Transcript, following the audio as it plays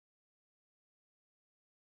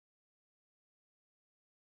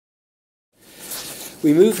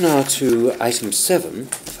We move now to item 7,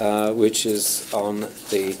 which is on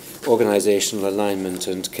the Organisational Alignment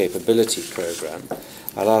and Capability Programme.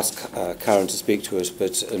 I'll ask Karen to speak to it,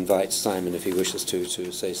 but invite Simon, if he wishes to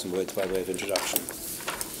say some words by way of introduction.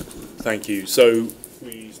 Thank you. So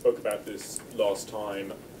we spoke about this last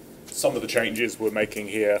time. Some of the changes we're making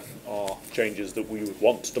here are changes that we would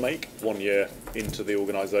want to make 1 year into the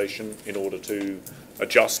organisation in order to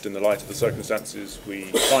adjust in the light of the circumstances we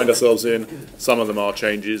find ourselves in. Some of them are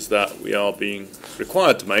changes that we are being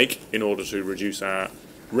required to make in order to reduce our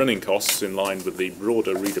running costs in line with the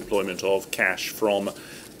broader redeployment of cash from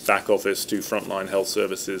back office to frontline health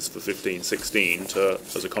services for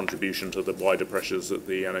 15-16 as a contribution to the wider pressures that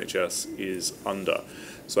the NHS is under.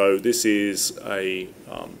 So this is a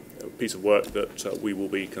piece of work that we will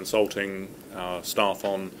be consulting our staff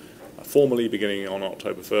on formally beginning on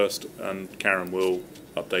October 1st, and Karen will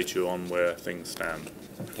update you on where things stand.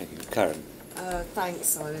 Thank you. Karen. Thanks,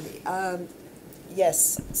 Simon.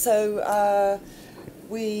 Yes, so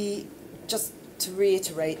we, just to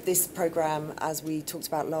reiterate, this programme, as we talked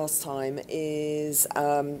about last time, is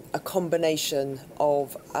a combination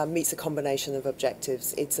of, meets a combination of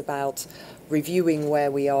objectives. It's about reviewing where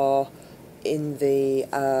we are in the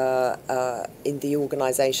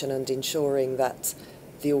organisation and ensuring that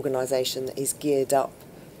the organisation is geared up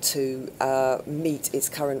to meet its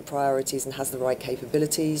current priorities and has the right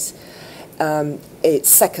capabilities. It's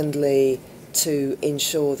secondly to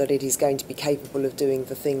ensure that it is going to be capable of doing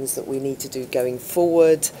the things that we need to do going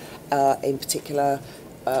forward. In particular,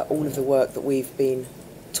 all of the work that we've been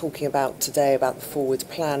talking about today about the forward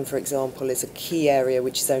plan, for example, is a key area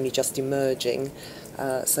which is only just emerging.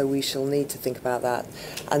 So we shall need to think about that.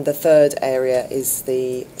 And the third area is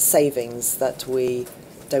the savings that we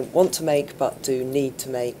don't want to make but do need to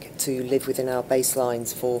make to live within our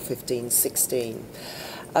baselines for 15-16.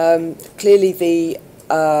 Clearly the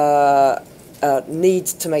need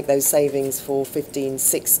to make those savings for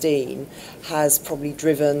 15-16 has probably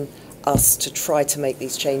driven us to try to make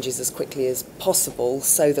these changes as quickly as possible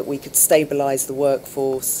so that we could stabilise the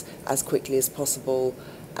workforce as quickly as possible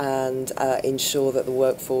and ensure that the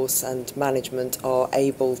workforce and management are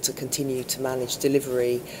able to continue to manage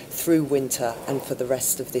delivery through winter and for the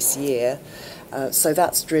rest of this year. So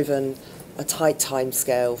that's driven a tight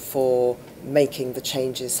timescale for making the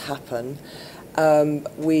changes happen.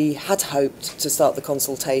 We had hoped to start the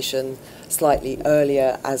consultation slightly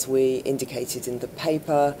earlier, as we indicated in the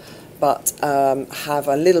paper, but have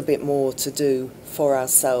a little bit more to do for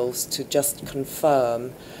ourselves to just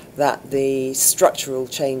confirm that the structural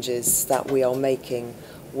changes that we are making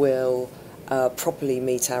will properly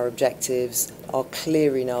meet our objectives, are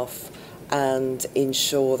clear enough, and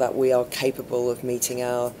ensure that we are capable of meeting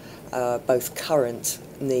our both current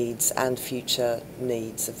needs and future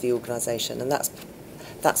needs of the organisation. And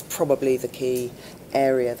that's probably the key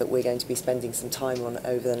area that we're going to be spending some time on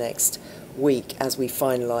over the next week as we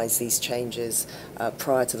finalise these changes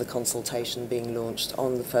prior to the consultation being launched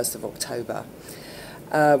on the 1st of October.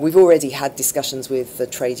 We've already had discussions with the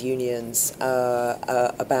trade unions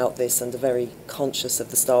about this and are very conscious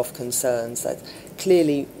of the staff concerns. That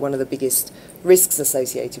clearly one of the biggest risks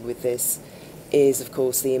associated with this is, of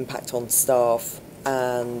course, the impact on staff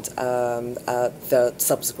and the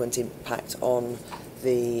subsequent impact on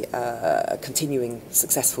the continuing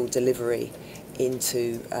successful delivery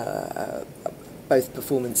into both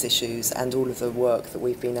performance issues and all of the work that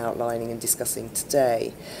we've been outlining and discussing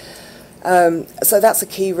today. So that's a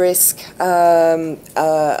key risk.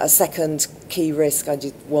 A second key risk I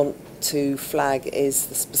did want to flag is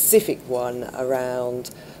the specific one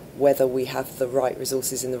around whether we have the right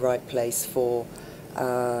resources in the right place for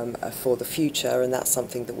the future, and that's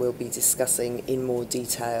something that we'll be discussing in more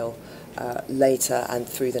detail later and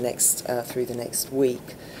through the next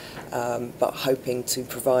week. But hoping to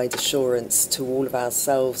provide assurance to all of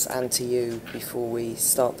ourselves and to you before we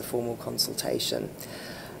start the formal consultation.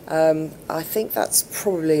 I think that's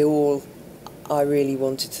probably all I really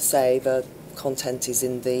wanted to say. The content is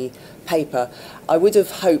in the paper. I would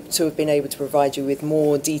have hoped to have been able to provide you with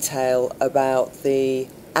more detail about the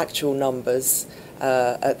actual numbers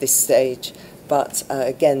at this stage, but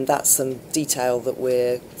again, that's some detail that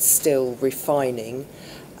we're still refining.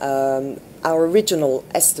 Our original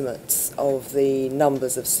estimates of the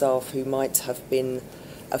numbers of staff who might have been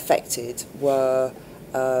affected were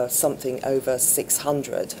something over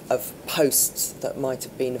 600 of posts that might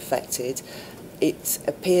have been affected. It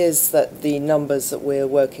appears that the numbers that we're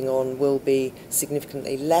working on will be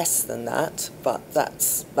significantly less than that, but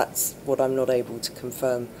that's what I'm not able to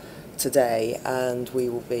confirm today, and we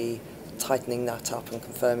will be tightening that up and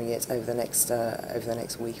confirming it over the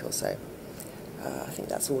next week or so. I think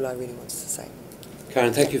that's all I really wanted to say.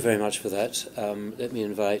 Karen, thank you very much for that. Let me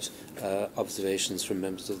invite observations from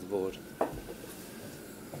members of the board.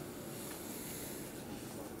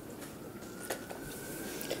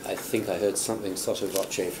 I think I heard something sotto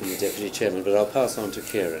voce from the Deputy Chairman, but I'll pass on to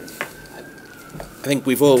Kieran. I think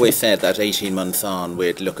we've always said that 18 months on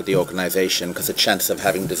we'd look at the organisation, because the chance of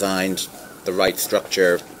having designed the right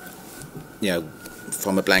structure,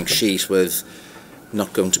 from a blank sheet was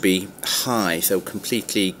not going to be high. So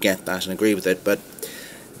completely get that and agree with it. But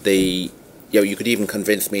you could even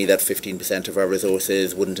convince me that 15% of our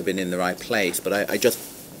resources wouldn't have been in the right place. But I'm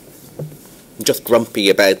just grumpy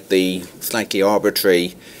about the slightly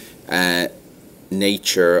arbitrary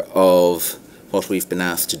nature of what we've been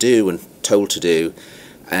asked to do and told to do,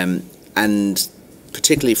 and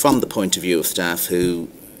particularly from the point of view of staff who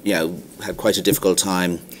had quite a difficult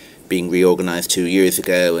time being reorganised 2 years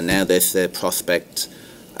ago, and now there's the prospect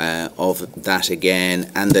of that again,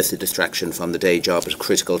 and there's the distraction from the day job at a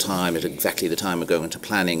critical time, at exactly the time we're going into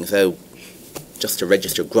planning. So just to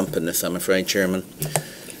register grumpiness, I'm afraid, Chairman.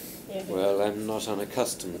 Well, I'm not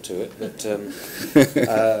unaccustomed to it, but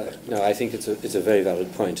no, I think it's a very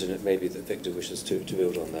valid point, and it may be that Victor wishes to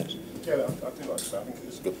build on that. Yeah, I do like that. I think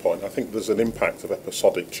it's a good point. I think there's an impact of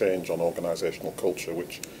episodic change on organisational culture,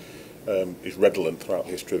 which is redolent throughout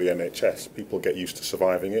the history of the NHS. People get used to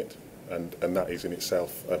surviving it, and that is in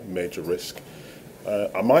itself a major risk.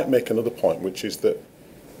 I might make another point, which is that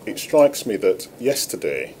it strikes me that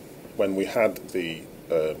yesterday, when we had the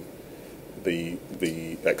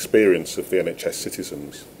experience of the NHS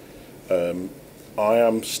citizens, I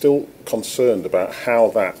am still concerned about how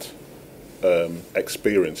that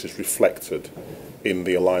experience is reflected in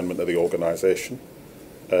the alignment of the organisation.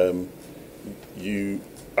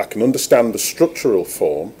 I can understand the structural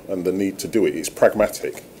form and the need to do it. It's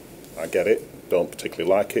pragmatic. I get it. Don't particularly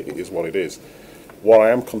like it. It is what it is. What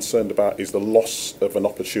I am concerned about is the loss of an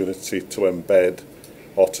opportunity to embed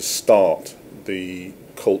or to start the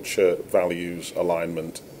culture values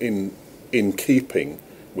alignment in keeping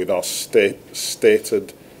with our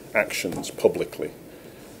stated actions publicly.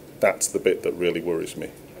 That's the bit that really worries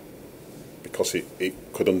me, because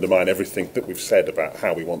it could undermine everything that we've said about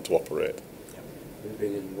how we want to operate. We'll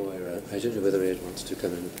bring in Moira. I don't know whether Ed wants to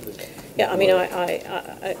come in. Yeah, I mean,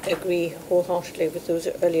 I agree wholeheartedly with those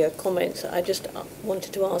earlier comments. I just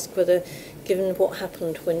wanted to ask whether, given what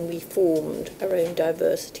happened when we formed around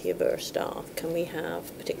diversity of our staff, can we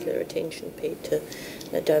have particular attention paid to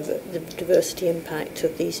the diversity impact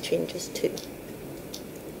of these changes too?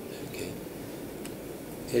 Okay.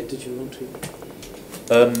 Ed, did you want to?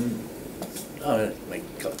 I'll make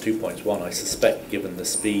 2 points. One, I suspect, given the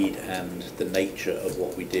speed and the nature of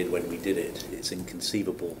what we did when we did it, it's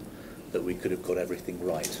inconceivable that we could have got everything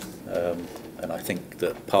right. And I think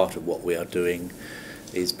that part of what we are doing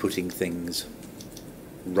is putting things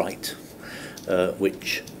right,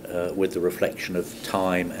 which, with the reflection of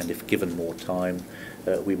time, and if given more time,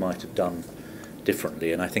 we might have done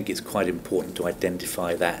differently. And I think it's quite important to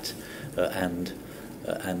identify that and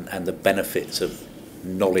the benefits of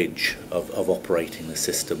knowledge of operating the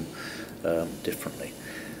system differently.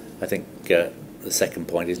 I think the second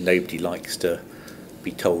point is nobody likes to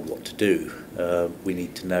be told what to do. We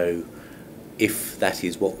need to know if that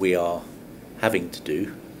is what we are having to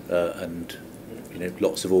do, and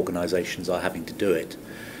lots of organisations are having to do it,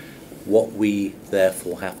 what we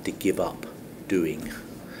therefore have to give up doing,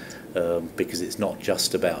 because it's not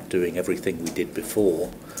just about doing everything we did before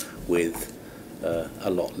with a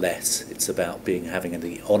lot less. It's about having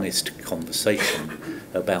the honest conversation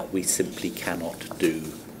about we simply cannot do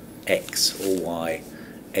X or Y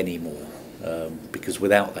anymore, because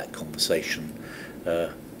without that conversation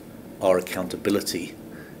our accountability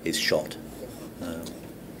is shot.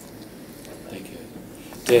 Thank you.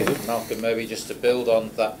 David? Malcolm, maybe just to build on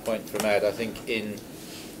that point from Ed, I think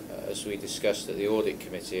as we discussed at the Audit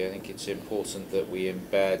Committee, I think it's important that we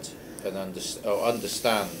embed and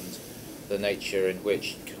understand the nature in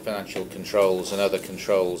which financial controls and other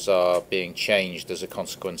controls are being changed as a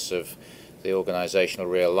consequence of the organisational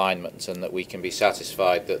realignment, and that we can be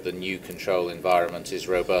satisfied that the new control environment is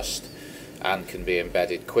robust and can be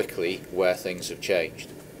embedded quickly where things have changed.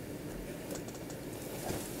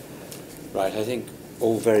 Right, I think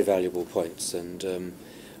all very valuable points, and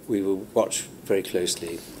we will watch very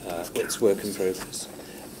closely. It's work in progress.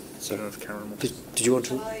 So, did you want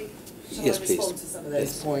to? Yes, please. Respond to some of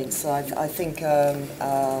those points. I think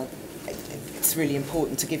it's really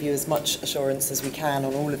important to give you as much assurance as we can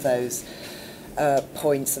on all of those.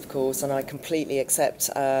 points, of course, and I completely accept.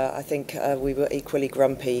 I think we were equally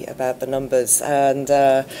grumpy about the numbers, and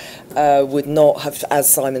would not have, as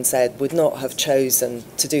Simon said, would not have chosen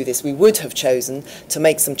to do this. We would have chosen to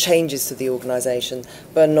make some changes to the organisation,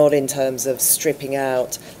 but not in terms of stripping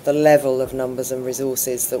out the level of numbers and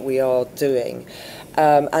resources that we are doing.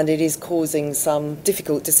 And it is causing some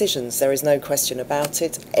difficult decisions. There is no question about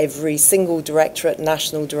it. Every single directorate,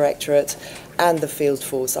 national directorate, and the field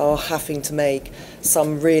force are having to make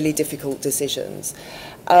some really difficult decisions.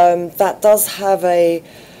 That does have a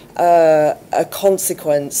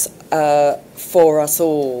consequence for us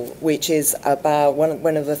all, which is about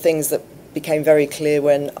one of the things that became very clear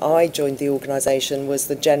when I joined the organisation was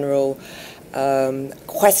the general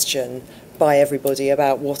question by everybody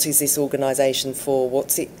about what is this organisation for,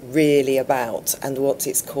 what's it really about, and what's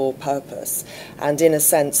its core purpose. And in a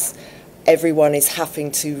sense, everyone is having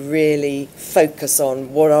to really focus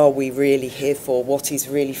on what are we really here for, what is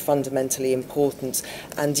really fundamentally important,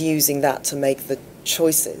 and using that to make the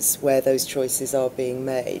choices where those choices are being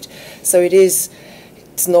made. So it's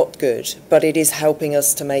not good, but it is helping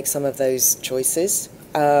us to make some of those choices.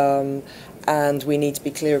 And we need to be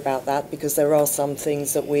clear about that, because there are some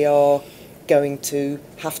things that we are going to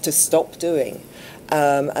have to stop doing.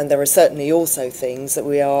 And there are certainly also things that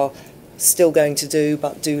we are still going to do,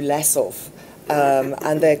 but do less of.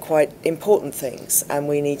 And they're quite important things, and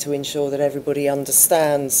we need to ensure that everybody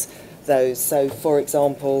understands those. So, for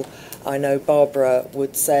example, I know Barbara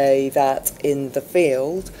would say that in the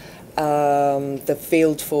field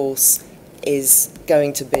force is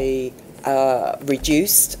going to be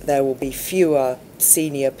reduced. There will be fewer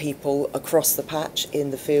senior people across the patch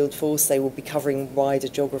in the field force. They will be covering wider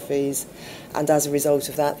geographies, and as a result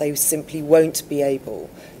of that, they simply won't be able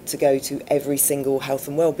to go to every single health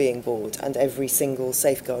and wellbeing board and every single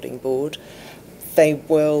safeguarding board. They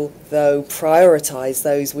will, though, prioritise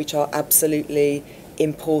those which are absolutely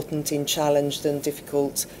important in challenged and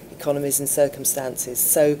difficult economies and circumstances.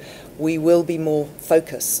 So we will be more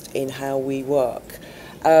focused in how we work.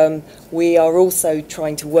 We are also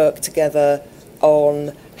trying to work together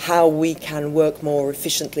on how we can work more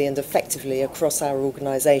efficiently and effectively across our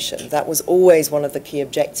organisation. That was always one of the key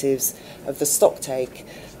objectives of the stocktake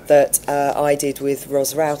that I did with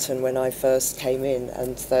Ros Roughton when I first came in,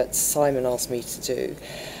 and that Simon asked me to do.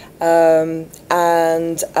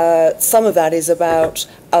 Some of that is about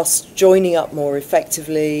us joining up more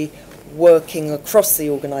effectively, working across the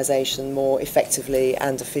organisation more effectively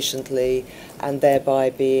and efficiently, and thereby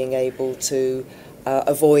being able to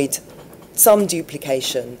avoid some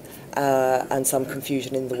duplication and some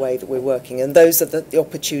confusion in the way that we're working. And those are the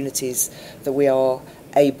opportunities that we are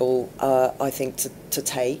able, I think, to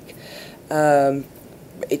take.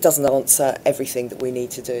 It doesn't answer everything that we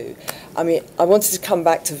need to do. I mean, I wanted to come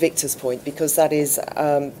back to Victor's point, because that is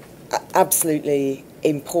absolutely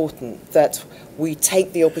important, that we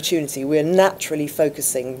take the opportunity. We're naturally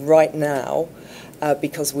focusing right now,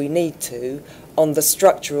 because we need to, on the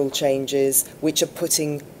structural changes which are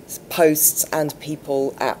putting posts and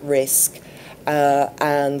people at risk,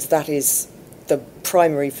 and that is the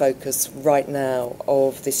primary focus right now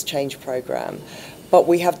of this change programme. But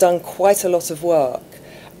we have done quite a lot of work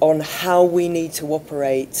on how we need to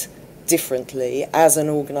operate differently as an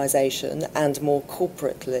organisation and more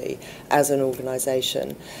corporately as an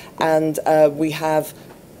organisation. And we have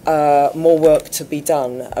more work to be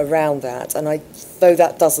done around that. And though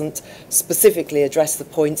that doesn't specifically address the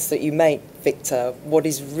points that you make, Victor, what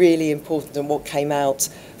is really important and what came out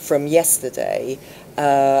from yesterday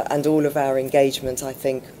and all of our engagement, I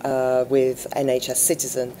think, with NHS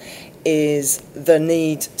Citizen, is the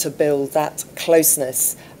need to build that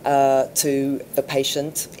closeness to the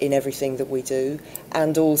patient in everything that we do,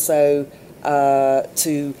 and also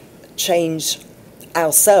to change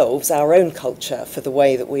ourselves, our own culture for the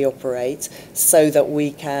way that we operate, so that we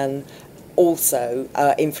can also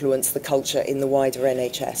influence the culture in the wider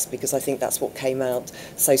NHS, because I think that's what came out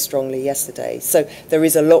so strongly yesterday. So there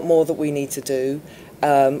is a lot more that we need to do.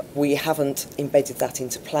 We haven't embedded that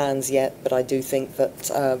into plans yet, but I do think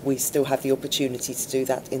that we still have the opportunity to do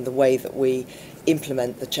that in the way that we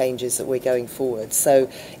implement the changes that we're going forward. So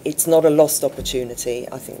it's not a lost opportunity.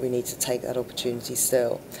 I think we need to take that opportunity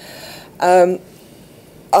still.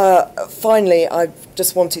 Finally, I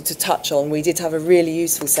just wanted to touch on, we did have a really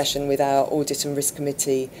useful session with our Audit and Risk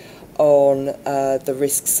Committee on the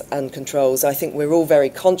risks and controls. I think we're all very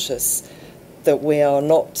conscious that we are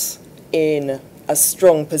not in a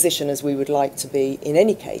strong position as we would like to be in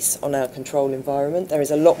any case on our control environment. There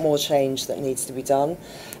is a lot more change that needs to be done,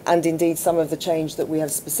 and indeed some of the change that we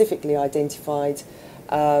have specifically identified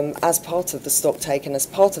as part of the stock take and as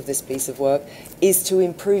part of this piece of work is to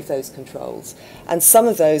improve those controls. And some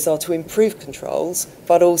of those are to improve controls,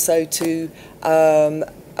 but also to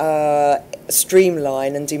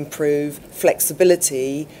streamline and improve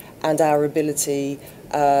flexibility and our ability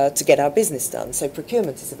to get our business done. So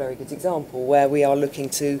procurement is a very good example where we are looking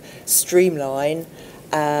to streamline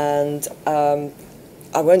and I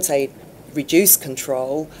won't say reduce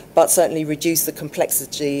control, but certainly reduce the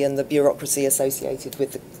complexity and the bureaucracy associated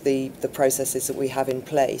with the processes that we have in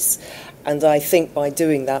place. And I think by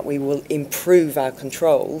doing that we will improve our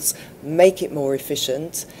controls, make it more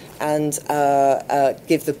efficient, and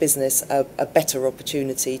give the business a better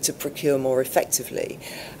opportunity to procure more effectively.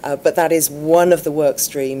 But that is one of the work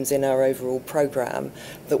streams in our overall programme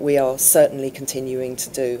that we are certainly continuing to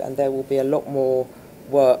do, and there will be a lot more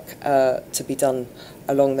work to be done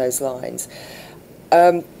along those lines.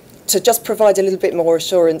 To just provide a little bit more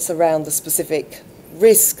assurance around the specific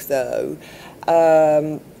risk, though,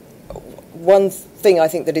 one thing I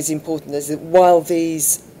think that is important is that while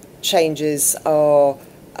these changes are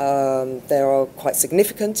quite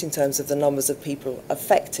significant in terms of the numbers of people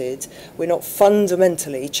affected, we're not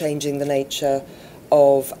fundamentally changing the nature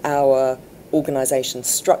of our organisation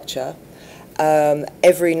structure.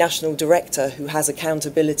 Every national director who has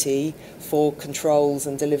accountability for controls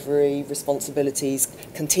and delivery responsibilities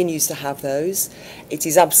continues to have those. It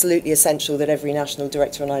is absolutely essential that every national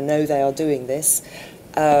director, and I know they are doing this,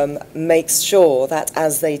 makes sure that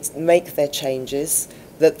as they make their changes,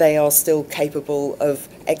 that they are still capable of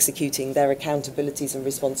executing their accountabilities and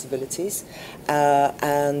responsibilities,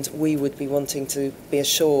 and we would be wanting to be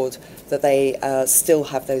assured that they still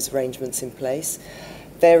have those arrangements in place.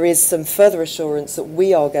 There is some further assurance that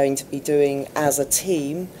we are going to be doing as a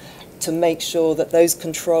team to make sure that those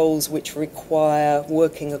controls which require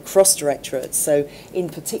working across directorates, so in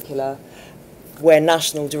particular where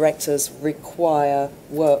national directors require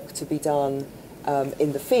work to be done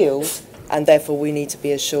in the field, and therefore we need to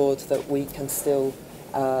be assured that we can still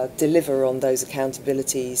deliver on those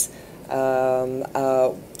accountabilities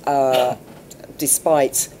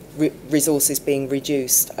despite resources being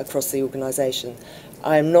reduced across the organisation.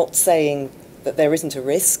 I am not saying that there isn't a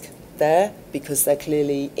risk there, because there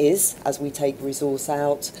clearly is as we take resource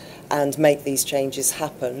out and make these changes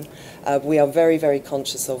happen. We are very, very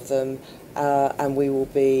conscious of them, and we will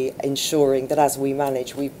be ensuring that as we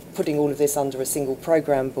manage, we're putting all of this under a single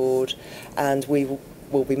programme board, and we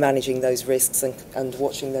will be managing those risks and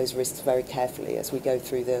watching those risks very carefully as we go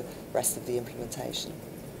through the rest of the implementation.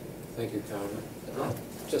 Thank you, Karen.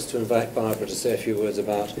 Just to invite Barbara to say a few words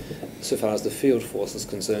about, so far as the field force is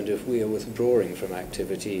concerned, if we are withdrawing from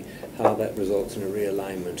activity, how that results in a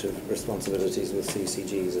realignment of responsibilities with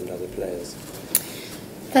CCGs and other players.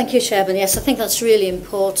 Thank you, Chairman. Yes, I think that's really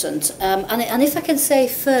important. And if I can say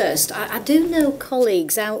first, I do know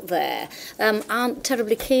colleagues out there aren't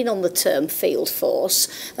terribly keen on the term field force.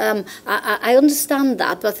 I understand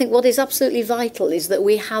that, but I think what is absolutely vital is that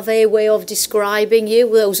we have a way of describing you,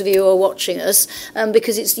 those of you who are watching us,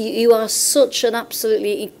 because you are such an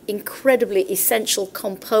absolutely incredibly essential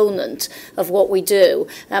component of what we do.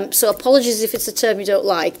 So apologies if it's a term you don't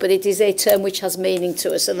like, but it is a term which has meaning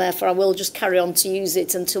to us, and therefore I will just carry on to use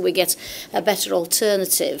it until we get a better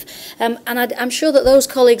alternative. And I'm sure that those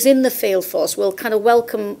colleagues in the field force will kind of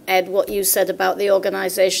welcome, Ed, what you said about the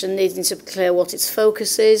organisation needing to be clear what its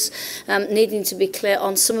focus is, needing to be clear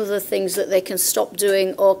on some of the things that they can stop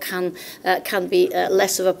doing or can be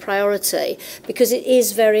less of a priority, because it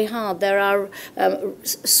is very hard. There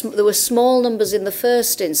were small numbers in the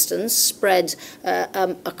first instance spread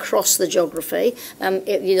across the geography.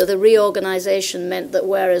 The reorganisation meant that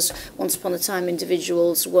whereas once upon a time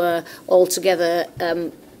individuals were all together,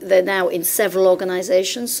 they're now in several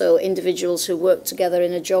organisations, so individuals who work together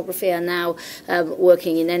in a geography are now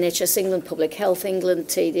working in NHS England, Public Health England,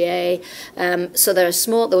 TDA. So there were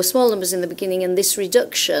small numbers in the beginning, and this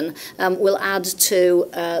reduction will add to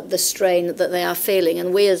the strain that they are feeling.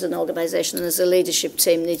 And we as an organisation and as a leadership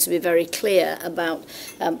team need to be very clear about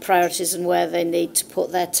priorities and where they need to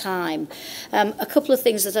put their time. A couple of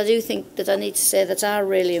things that I do think that I need to say that are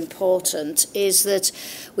really important is that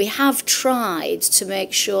we have tried to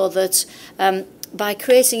make sure that by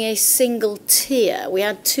creating a single tier, we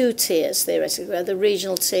had two tiers theoretically, we had the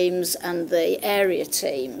regional teams and the area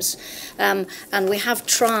teams, and we have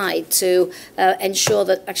tried to ensure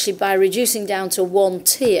that actually by reducing down to one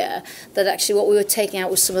tier, that actually what we were taking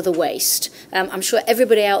out was some of the waste. I'm sure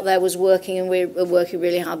everybody out there was working, and we were working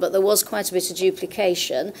really hard, but there was quite a bit of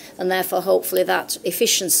duplication, and therefore hopefully that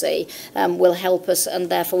efficiency will help us, and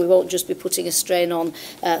therefore we won't just be putting a strain on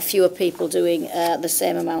fewer people doing the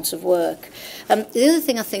same amount of work. The other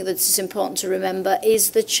thing I think that is important to remember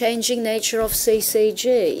is the changing nature of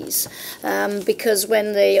CCGs, because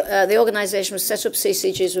when the organisation was set up,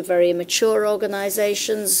 CCGs were very immature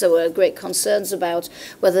organisations. There were great concerns about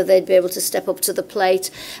whether they'd be able to step up to the plate,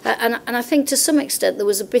 and I think to some extent there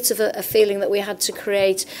was a bit of a feeling that we had to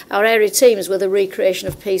create our area teams were the recreation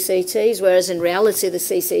of PCTs, whereas in reality the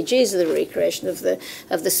CCGs are the recreation of the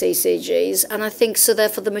CCGs. And I think so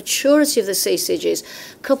therefore the maturity of the CCGs,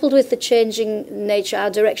 coupled with the changing nature, our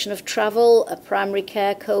direction of travel, primary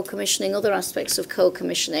care, co-commissioning, other aspects of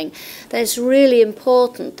co-commissioning, then it's really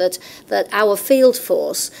important that our field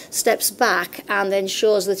force steps back and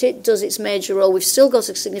ensures that it does its major role. We've still got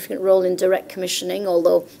a significant role in direct commissioning,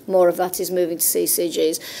 although more of that is moving to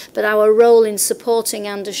CCGs, but our role in supporting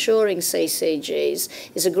and assuring CCGs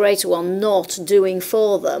is a greater one, not doing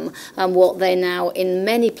for them what they now in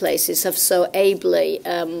many places have so ably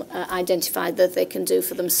identified that they can do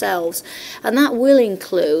for themselves. And that will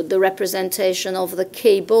include the representation of the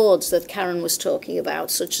key boards that Karen was talking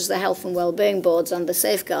about, such as the health and wellbeing boards and the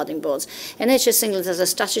safeguarding boards. NHS England has a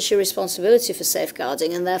statutory responsibility for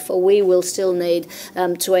safeguarding, and therefore we will still need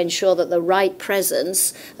to ensure that the right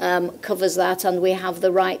presence covers that and we have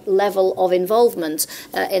the right level of involvement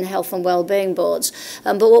in health and wellbeing boards.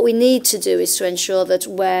 But what we need to do is to ensure that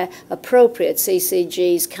where appropriate,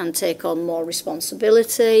 CCGs can take on more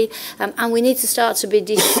responsibility, and we need to start to be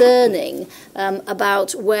discerning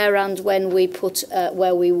about where and when we put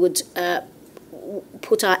where we would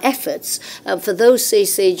put our efforts for those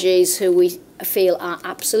CCGs who we feel are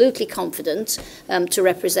absolutely confident to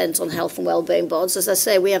represent on health and wellbeing boards. As I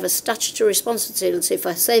say, we have a statutory responsibility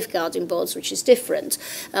for safeguarding boards, which is different,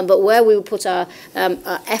 but where we will put our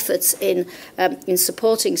efforts in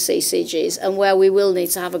supporting CCGs and where we will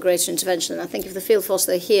need to have a greater intervention. And I think if the field force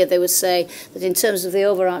are here, they would say that in terms of the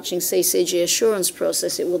overarching CCG assurance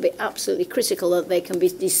process, it will be absolutely critical that they can be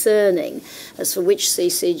discerning as for which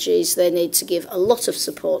CCGs they need to give a lot of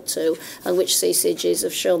support to and which CCGs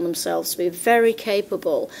have shown themselves to be very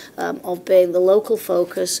capable of being the local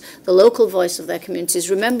focus, the local voice of their communities,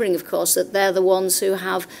 remembering, of course, that they're the ones who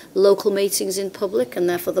have local meetings in public, and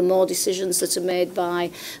therefore the more decisions that are made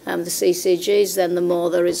by the CCGs, then the more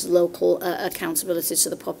there is local accountability to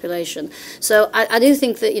the population. So I do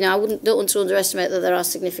think that, I don't want to underestimate that there are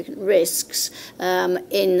significant risks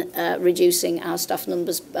in reducing our staff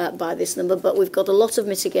numbers by this number, but we've got a lot of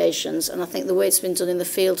mitigations, and I think the way it's been done in the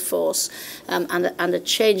field force and a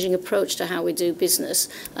changing approach to how we do business,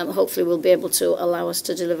 hopefully will be able to allow us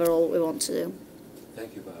to deliver all we want to do.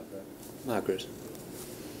 Thank you, Barbara. Margaret.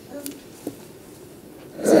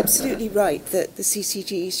 It's absolutely right that the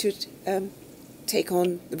CCG should take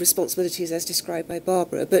on the responsibilities as described by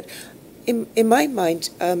Barbara, but in my mind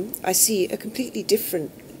I see a completely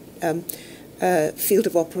different field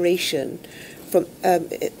of operation from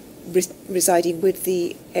residing with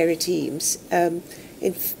the area teams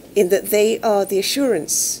in that they are the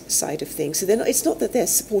assurance side of things. So it's not that they're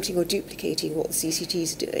supporting or duplicating what the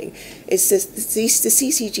CCGs are doing. It's just the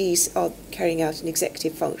CCGs are carrying out an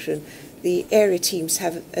executive function. The area teams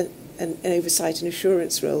have an oversight and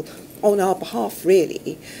assurance role on our behalf,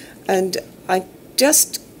 really. And I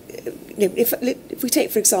just, if we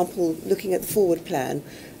take, for example, looking at the forward plan,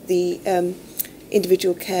 the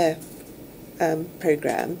individual care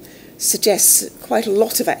programme suggests quite a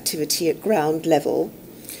lot of activity at ground level.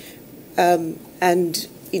 And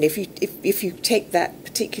if you take that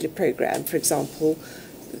particular programme, for example,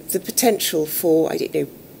 the potential for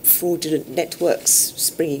fraudulent networks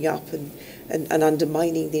springing up and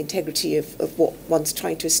undermining the integrity of what one's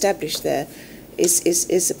trying to establish there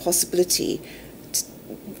is a possibility.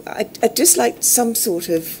 I'd just like some sort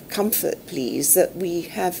of comfort, please, that we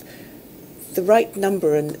have the right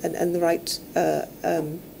number and the right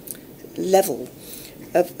level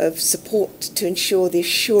of support to ensure the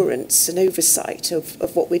assurance and oversight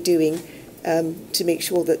of what we're doing to make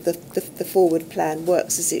sure that the forward plan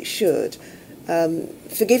works as it should.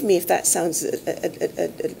 Forgive me if that sounds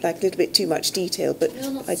like a little bit too much detail, but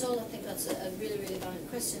no, not at all. I think that's a really, really valid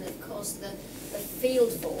question. Of course, the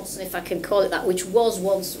field force, if I can call it that, which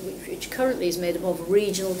currently is made up of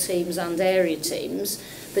regional teams and area teams,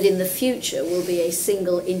 but in the future will be a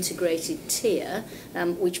single integrated tier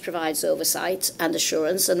which provides oversight and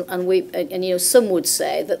assurance. And some would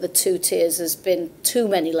say that the two tiers has been too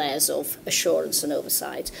many layers of assurance and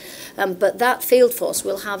oversight. But that field force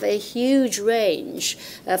will have a huge range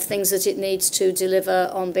of things that it needs to deliver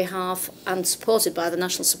on behalf and supported by the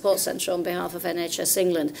National Support Centre on behalf of NHS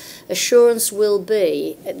England. Assurance will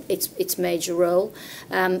be its major role.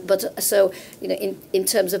 But so, in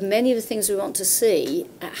terms of many of the things we want to see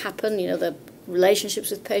happen, relationships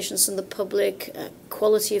with patients and the public,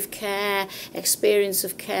 quality of care, experience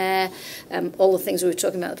of care, all the things we were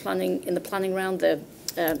talking about in the planning round, the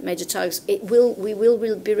major targets. We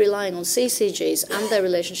will be relying on CCGs and their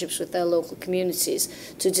relationships with their local communities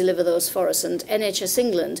to deliver those for us. And NHS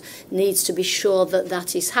England needs to be sure that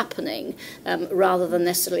that is happening, rather than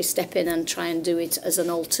necessarily step in and try and do it as an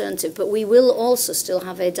alternative. But we will also still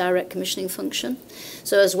have a direct commissioning function.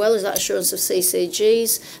 So as well as that assurance of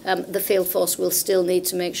CCGs, the field force will still need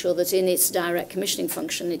to make sure that in its direct commissioning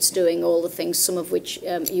function it's doing all the things, some of which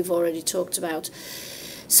you've already talked about.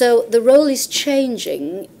 So the role is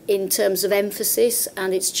changing in terms of emphasis,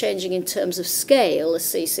 and it's changing in terms of scale as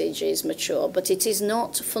CCGs mature, but it is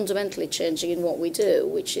not fundamentally changing in what we do,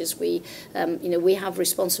 which is we have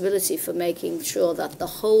responsibility for making sure that the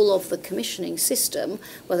whole of the commissioning system,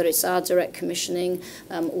 whether it's our direct commissioning,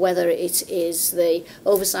 whether it is the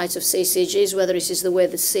oversight of CCGs, whether it is the way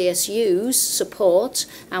the CSUs support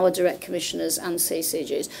our direct commissioners and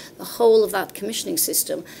CCGs, the whole of that commissioning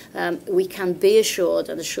system, we can be assured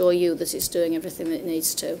and assure you that it's doing everything that it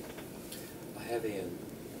needs to. I have Ian.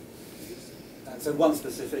 So one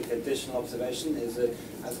specific additional observation is that,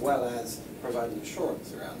 as well as providing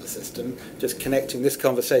assurance around the system, just connecting this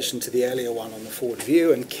conversation to the earlier one on the forward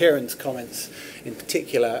view and Kieran's comments in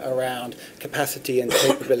particular around capacity and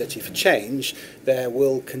capability for change, there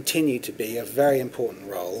will continue to be a very important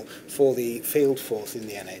role for the field force in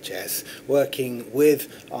the NHS, working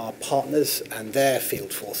with our partners and their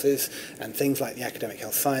field forces and things like the academic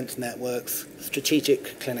health science networks,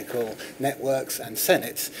 strategic clinical networks and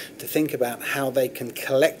senates, to think about how they can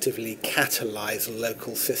collectively catalyse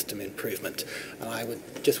local system improvement. And I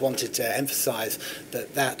just wanted to emphasise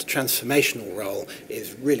that that transformational role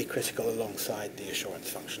is really critical alongside the assurance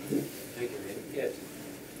function. Thank you, Ian. Yes.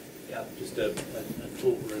 Yeah, just a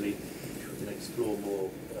thought really, we can explore more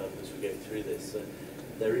as we go through this.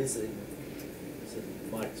 There is, in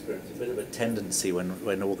my experience, a bit of a tendency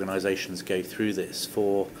when organisations go through this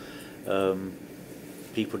for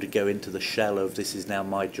people to go into the shell of this is now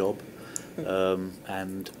my job,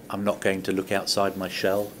 and I'm not going to look outside my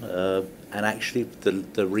shell. And actually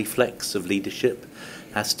the reflex of leadership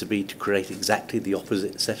has to be to create exactly the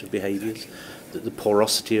opposite set of behaviours, that the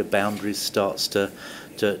porosity of boundaries starts to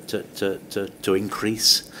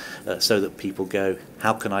increase, so that people go,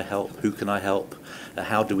 how can I help, who can I help,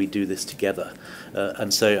 how do we do this together?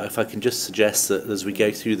 And so if I can just suggest that as we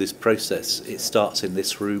go through this process, it starts in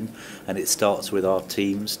this room and it starts with our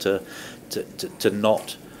teams to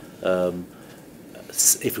not,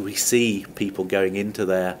 if we see people going into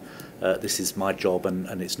there, this is my job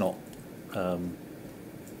and it's not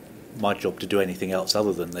my job to do anything else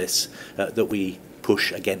other than this, that we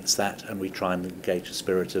push against that and we try and engage a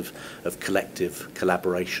spirit of collective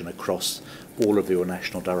collaboration across all of the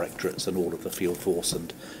national directorates and all of the field force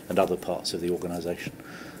and other parts of the organisation.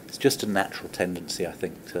 It's just a natural tendency, I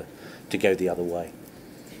think, to go the other way.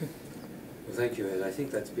 Well, thank you, Ed. I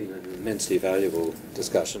think that's been an immensely valuable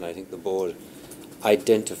discussion. I think the board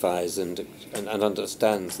identifies and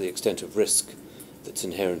understands the extent of risk that's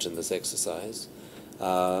inherent in this exercise,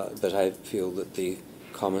 but I feel that the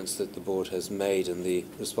comments that the board has made and the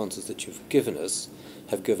responses that you've given us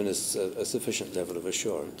have given us a sufficient level of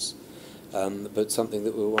assurance, but something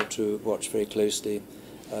that we'll want to watch very closely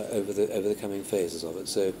over the coming phases of it.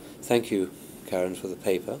 So thank you, Karen, for the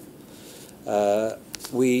paper.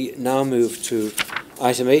 We now move to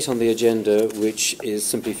item 8 on the agenda, which is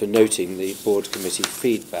simply for noting the board committee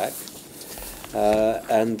feedback,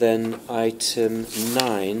 and then item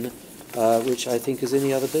 9, which I think is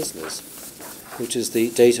any other business, which is the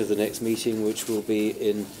date of the next meeting, which will be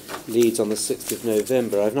in Leeds on the 6th of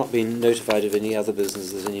November. I've not been notified of any other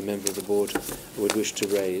business that any member of the board would wish to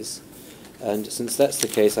raise, and since that's the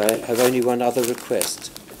case, I have only one other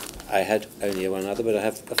request. I had only one other, but I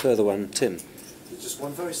have a further one. Tim. Just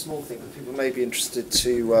one very small thing, but people may be interested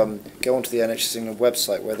to go onto the NHS England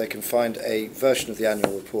website, where they can find a version of the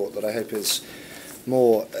annual report that I hope is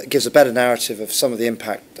gives a better narrative of some of the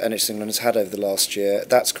impact NHS England has had over the last year.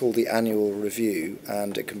 That's called the Annual Review,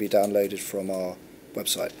 and it can be downloaded from our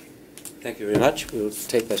website. Thank you very much. We'll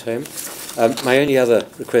take that home. My only other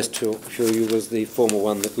request to you was the formal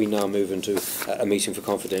one that we now move into a meeting for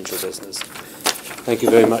confidential business. Thank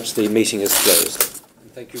you very much. The meeting is closed.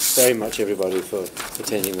 Thank you very much, everybody, for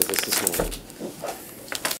attending with us this morning.